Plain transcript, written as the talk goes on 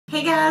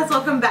Hey guys,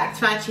 welcome back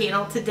to my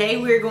channel. Today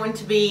we're going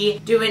to be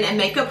doing a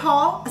makeup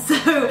haul. So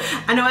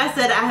I know I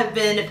said I have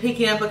been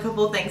picking up a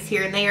couple things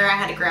here and there. I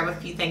had to grab a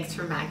few things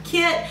for my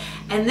kit,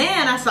 and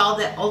then I saw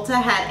that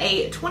Ulta had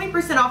a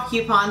 20% off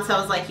coupon, so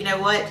I was like, you know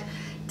what?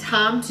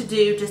 Time to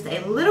do just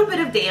a little bit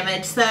of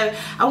damage. So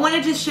I want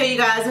to just show you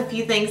guys a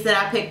few things that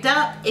I picked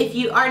up. If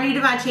you are new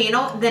to my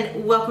channel,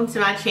 then welcome to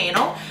my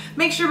channel.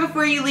 Make sure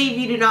before you leave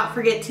you do not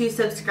forget to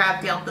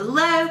subscribe down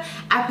below.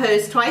 I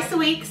post twice a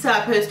week, so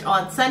I post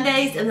on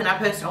Sundays and then I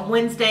post on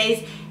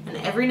Wednesdays, and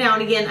every now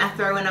and again I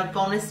throw in a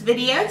bonus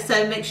video,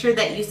 so make sure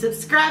that you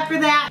subscribe for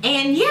that.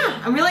 And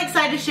yeah, I'm really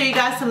excited to show you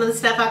guys some of the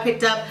stuff I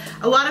picked up.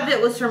 A lot of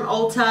it was from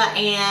Ulta,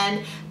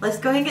 and let's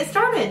go ahead and get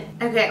started.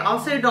 Okay,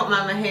 also don't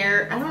mind my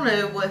hair. I don't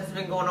know what's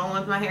been going on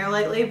with my hair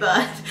lately,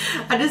 but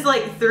I just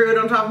like threw it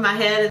on top of my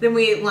head. Then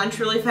we ate lunch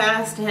really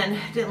fast and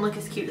it didn't look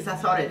as cute as I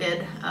thought it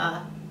did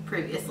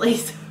previously.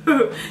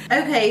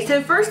 Okay,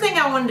 so first thing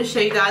I wanted to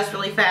show you guys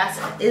really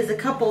fast is a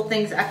couple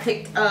things I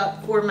picked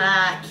up for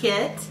my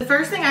kit. The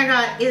first thing I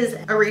got is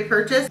a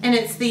repurchase, and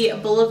it's the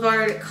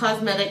Boulevard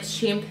Cosmetics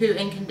shampoo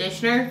and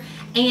conditioner.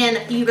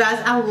 And you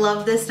guys, I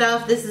love this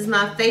stuff. This is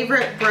my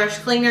favorite brush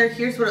cleaner.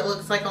 Here's what it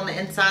looks like on the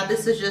inside.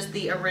 This is just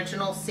the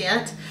original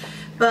scent.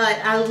 But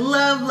I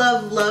love,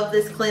 love, love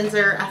this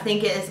cleanser. I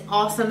think it is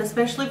awesome,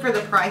 especially for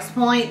the price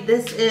point.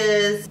 This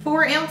is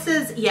 4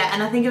 ounces, yeah,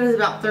 and I think it was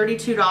about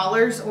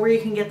 $32, or you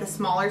can get the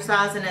smaller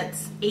size and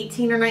it's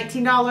 $18 or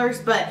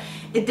 $19, but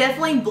it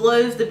definitely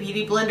blows the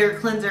Beauty Blender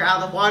cleanser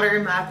out of the water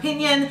in my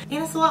opinion,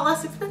 and it's a lot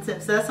less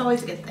expensive, so that's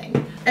always a good thing.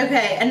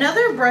 Okay,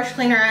 another brush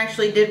cleaner I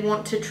actually did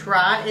want to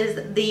try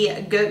is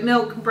the Goat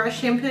Milk Brush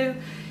Shampoo,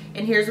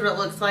 and here's what it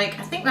looks like.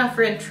 I think my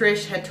friend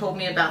Trish had told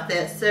me about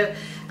this, so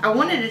I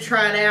wanted to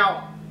try it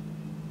out.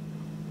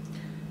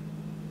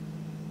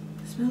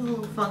 It smells a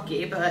little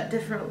funky, but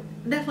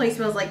definitely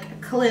smells like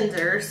a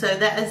cleanser. So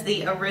that is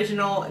the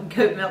original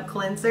Goat Milk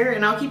cleanser,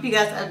 and I'll keep you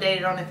guys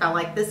updated on if I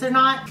like this or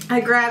not. I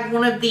grabbed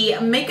one of the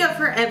Makeup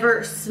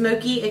Forever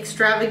Smoky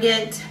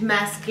Extravagant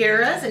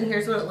mascaras, and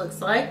here's what it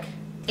looks like.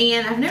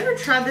 And I've never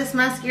tried this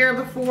mascara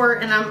before,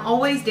 and I'm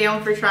always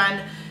down for trying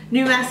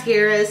new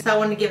mascaras, so I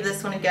wanted to give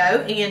this one a go.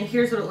 And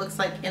here's what it looks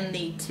like in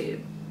the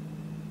tube.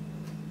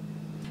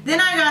 Then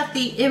I got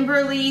the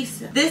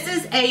Emberlies. This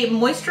is a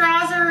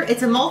moisturizer.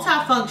 It's a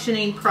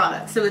multi-functioning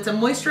product. So it's a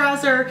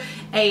moisturizer,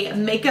 a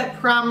makeup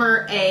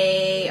primer,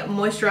 a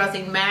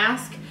moisturizing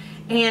mask,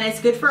 and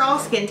it's good for all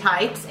skin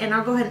types. And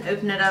I'll go ahead and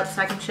open it up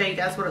so I can show you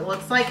guys what it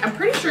looks like. I'm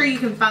pretty sure you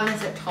can find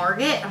this at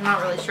Target. I'm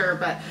not really sure,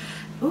 but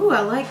ooh,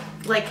 I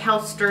like how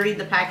sturdy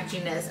the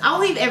packaging is. I'll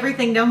leave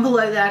everything down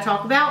below that I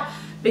talk about,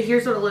 but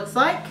here's what it looks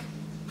like.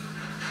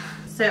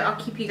 So I'll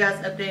keep you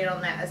guys updated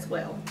on that as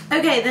well.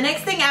 Okay, the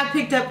next thing I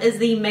picked up is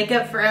the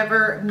Makeup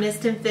Forever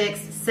Mist and Fix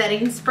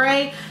Setting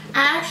Spray.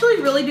 I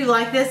actually really do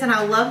like this, and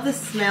I love the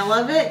smell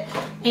of it.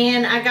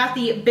 And I got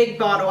the big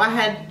bottle. I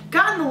had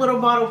gotten the little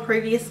bottle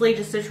previously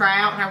just to try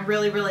out, and I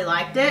really, really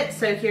liked it.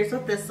 So here's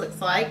what this looks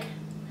like.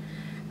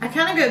 I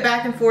kind of go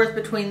back and forth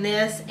between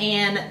this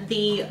and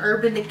the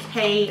Urban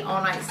Decay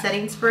All Night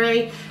Setting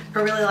Spray. I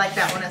really like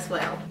that one as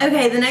well.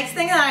 Okay, the next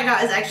thing that I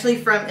got is actually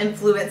from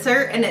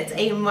Influencer, and it's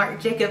a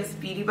Marc Jacobs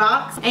beauty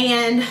box.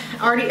 And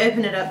I already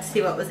opened it up to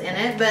see what was in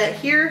it, but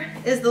here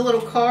is the little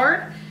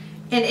card,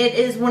 and it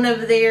is one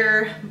of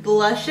their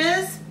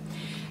blushes.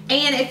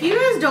 And if you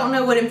guys don't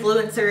know what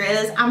Influencer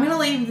is, I'm gonna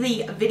leave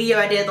the video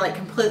I did like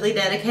completely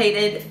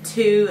dedicated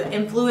to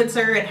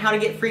Influencer and how to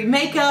get free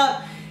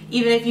makeup,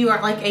 even if you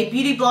aren't like a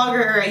beauty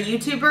blogger or a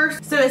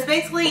YouTuber. So it's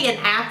basically an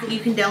app that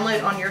you can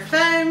download on your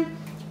phone,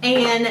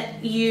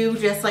 and you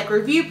just like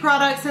review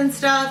products and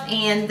stuff,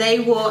 and they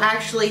will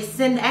actually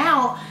send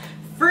out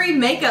free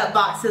makeup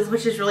boxes,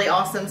 which is really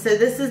awesome. So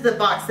this is the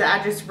box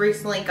that I just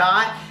recently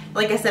got.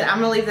 Like I said, I'm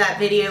gonna leave that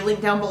video link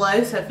down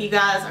below, so if you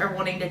guys are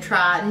wanting to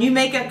try new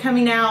makeup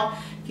coming out,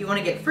 if you want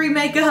to get free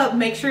makeup,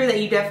 make sure that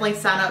you definitely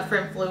sign up for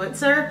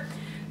Influencer.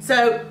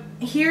 So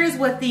here's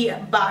what the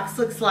box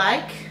looks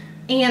like.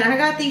 And I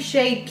got the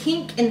shade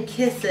Kink and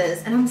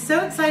Kisses, and I'm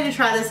so excited to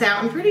try this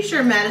out. I'm pretty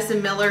sure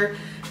Madison Miller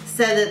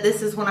said that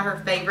this is one of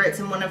her favorites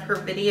in one of her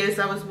videos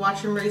I was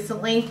watching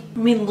recently. I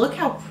mean, look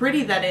how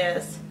pretty that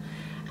is.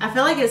 I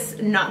feel like it's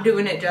not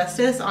doing it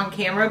justice on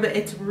camera, but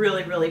it's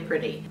really, really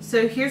pretty.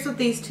 So here's what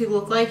these two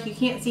look like. You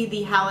can't see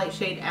the highlight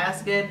shade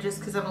as good just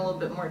because I'm a little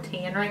bit more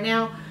tan right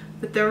now,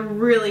 but they're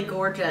really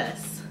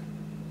gorgeous.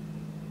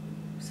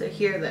 So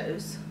here are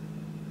those.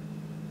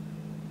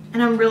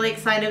 And I'm really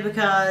excited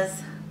because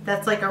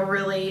that's like a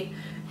really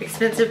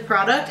expensive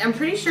product. I'm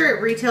pretty sure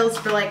it retails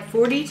for like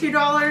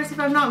 $42 if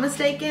I'm not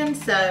mistaken.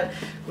 So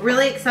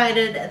really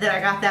excited that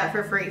I got that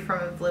for free from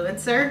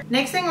Influencer.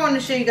 Next thing I want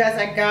to show you guys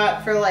I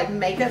got for like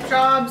makeup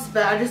jobs,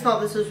 but I just thought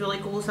this was really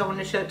cool, so I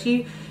wanted to show it to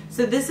you.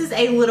 So this is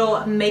a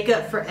little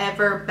Makeup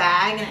Forever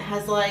bag, and it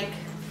has like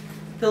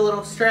the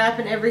little strap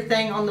and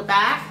everything on the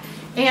back.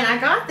 And I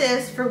got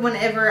this for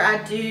whenever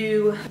I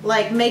do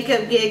like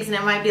makeup gigs, and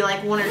it might be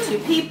like 1 or 2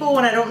 people,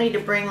 and I don't need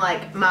to bring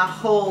like my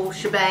whole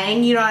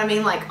shebang, you know what I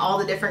mean, like all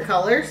the different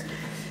colors.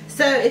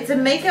 So it's a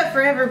Makeup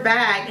Forever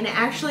bag, and it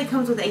actually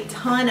comes with a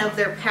ton of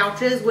their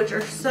pouches, which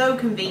are so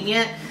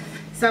convenient.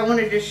 So I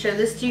wanted to show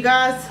this to you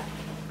guys.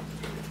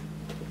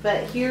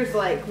 But here's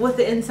like what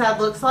the inside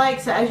looks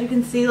like. So as you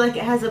can see, like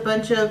it has a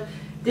bunch of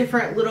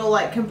different little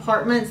like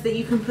compartments that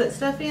you can put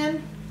stuff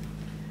in.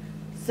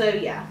 So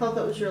yeah, I thought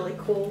that was really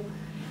cool.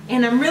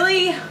 And I'm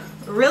really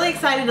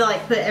excited to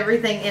like put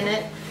everything in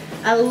it.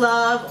 I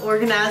love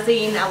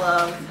organizing. I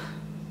love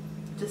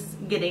just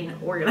getting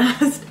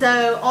organized.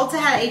 So Ulta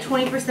had a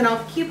 20%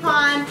 off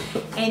coupon,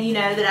 and you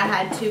know that I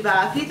had to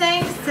buy a few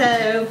things.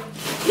 So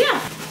yeah,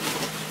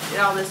 get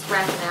all this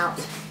wrapping out.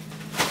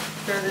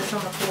 Throw this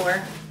on the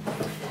floor.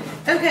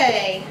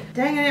 Okay,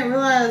 dang, I didn't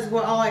realize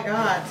what all I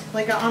got.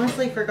 Like, I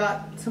honestly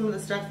forgot some of the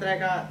stuff that I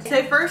got.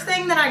 So first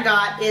thing that I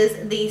got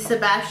is the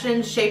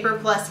Sebastian Shaper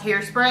Plus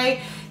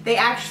Hairspray. They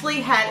actually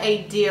had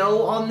a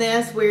deal on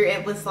this where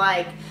it was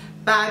like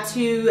buy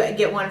two,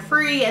 get one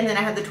free, and then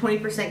I had the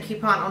 20%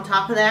 coupon on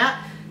top of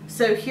that.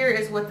 So here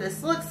is what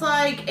this looks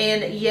like,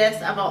 and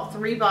yes, I bought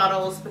 3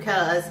 bottles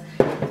because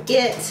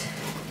it's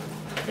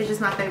just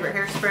my favorite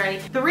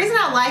hairspray. The reason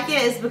I like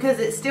it is because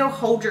it still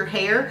holds your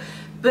hair,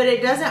 but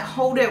it doesn't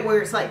hold it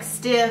where it's like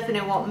stiff and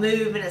it won't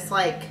move, and it's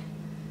like,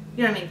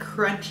 you know what I mean,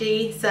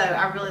 crunchy. So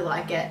I really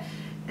like it.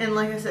 And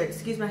like I said,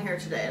 excuse my hair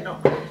today. I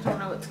don't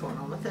know what's going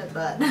on with it,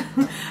 but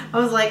I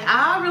was like,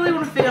 I really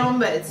want to film,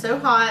 but it's so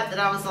hot that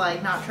I was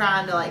like not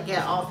trying to like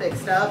get all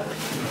fixed up.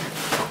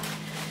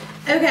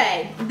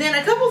 Okay, then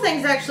a couple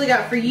things I actually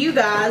got for you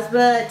guys,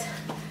 but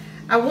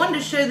I wanted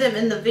to show them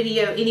in the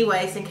video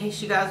anyways in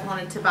case you guys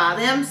wanted to buy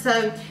them.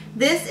 So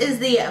this is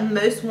the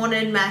Most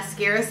Wanted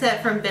mascara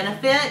set from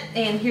Benefit,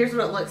 and here's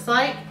what it looks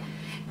like.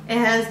 It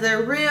has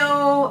their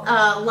real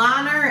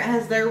liner, it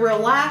has their real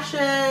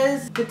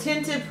lashes, the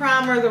tinted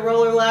primer, the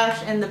roller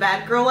lash, and the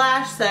bad girl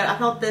lash. So I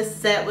thought this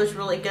set was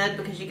really good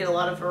because you get a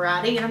lot of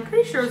variety, and I'm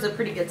pretty sure it was a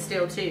pretty good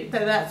steal too. So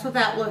that's what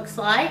that looks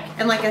like.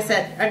 And like I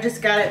said, I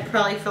just got it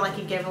probably for like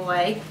a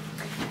giveaway.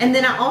 And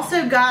then I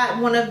also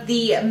got one of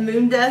the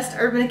Moon Dust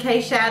Urban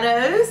Decay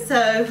shadows. So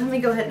let me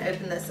go ahead and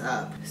open this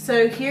up.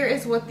 So here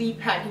is what the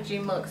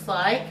packaging looks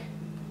like.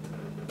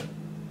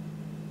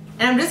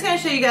 And I'm just going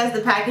to show you guys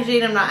the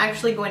packaging. I'm not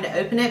actually going to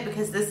open it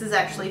because this is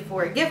actually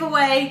for a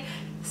giveaway.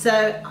 So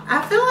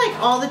I feel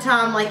like all the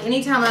time, like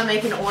anytime I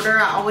make an order,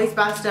 I always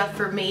buy stuff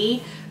for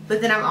me. But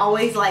then I'm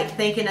always like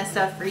thinking of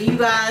stuff for you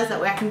guys. That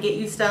way I can get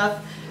you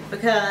stuff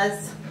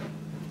because,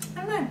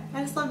 I don't know,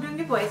 I just love doing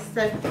giveaways.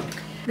 So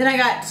then I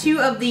got 2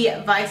 of the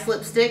Vice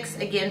lipsticks,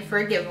 again for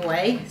a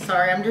giveaway.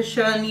 Sorry, I'm just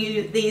showing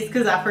you these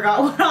because I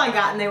forgot what I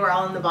got and they were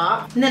all in the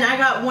box. And then I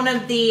got one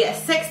of the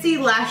Sexy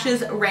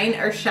Lashes Rain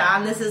or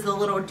Shine. This is the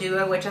little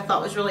duo, which I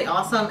thought was really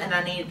awesome, and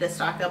I needed to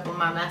stock up on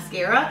my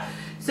mascara.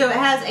 So it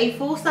has a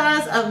full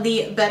size of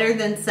the Better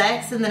Than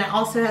Sex, and then it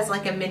also has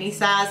like a mini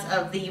size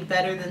of the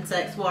Better Than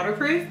Sex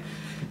waterproof.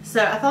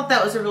 So I thought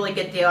that was a really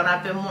good deal, and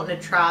I've been wanting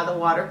to try the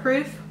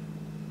waterproof.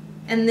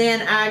 And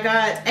then I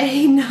got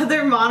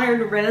another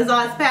Modern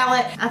Renaissance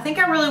palette. I think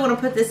I really want to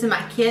put this in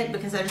my kit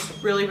because I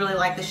just really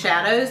like the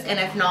shadows. And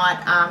if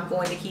not, I'm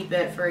going to keep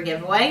it for a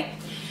giveaway.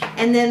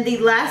 And then the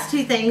last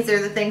 2 things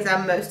are the things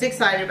I'm most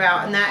excited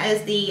about. And that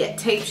is the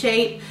Tape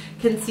Shape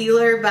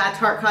Concealer by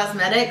Tarte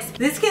Cosmetics.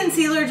 This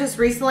concealer just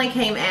recently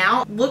came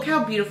out. Look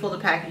how beautiful the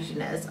packaging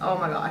is. Oh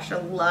my gosh, I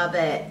love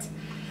it.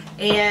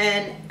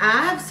 And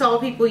I have saw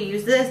people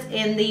use this,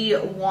 and the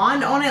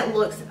wand on it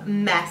looks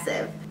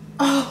massive.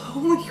 Oh,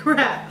 holy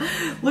crap.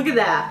 Look at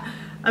that.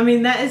 I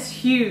mean, that is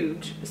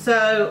huge.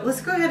 So let's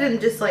go ahead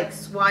and just like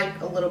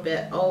swipe a little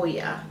bit. Oh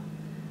yeah.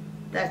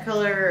 That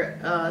color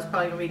is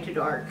probably gonna be too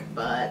dark,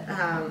 but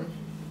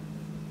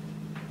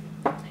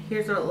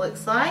here's what it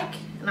looks like,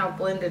 and I'll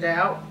blend it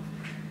out.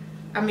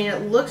 I mean,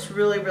 it looks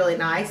really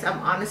nice. I'm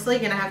honestly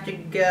gonna have to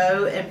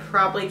go and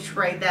probably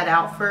trade that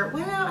out for,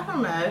 well, I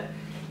don't know.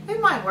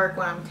 It might work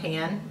when I'm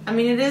tan. I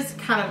mean, it is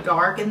kind of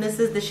dark, and this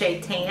is the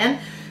shade tan.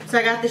 So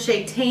I got the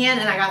shade tan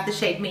and I got the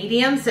shade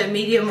medium. So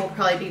medium will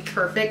probably be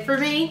perfect for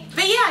me.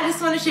 But yeah, I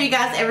just want to show you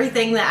guys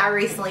everything that I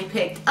recently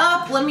picked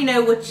up. Let me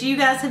know what you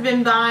guys have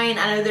been buying.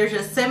 I know there's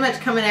just so much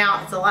coming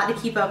out. It's a lot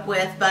to keep up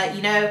with. But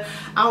you know,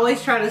 I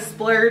always try to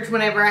splurge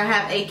whenever I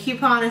have a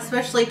coupon,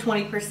 especially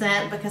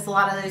 20%, because a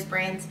lot of those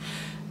brands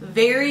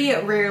very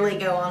rarely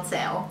go on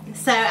sale.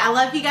 So I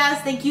love you guys.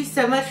 Thank you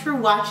so much for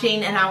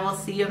watching, and I will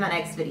see you in my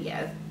next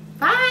video.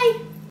 Bye!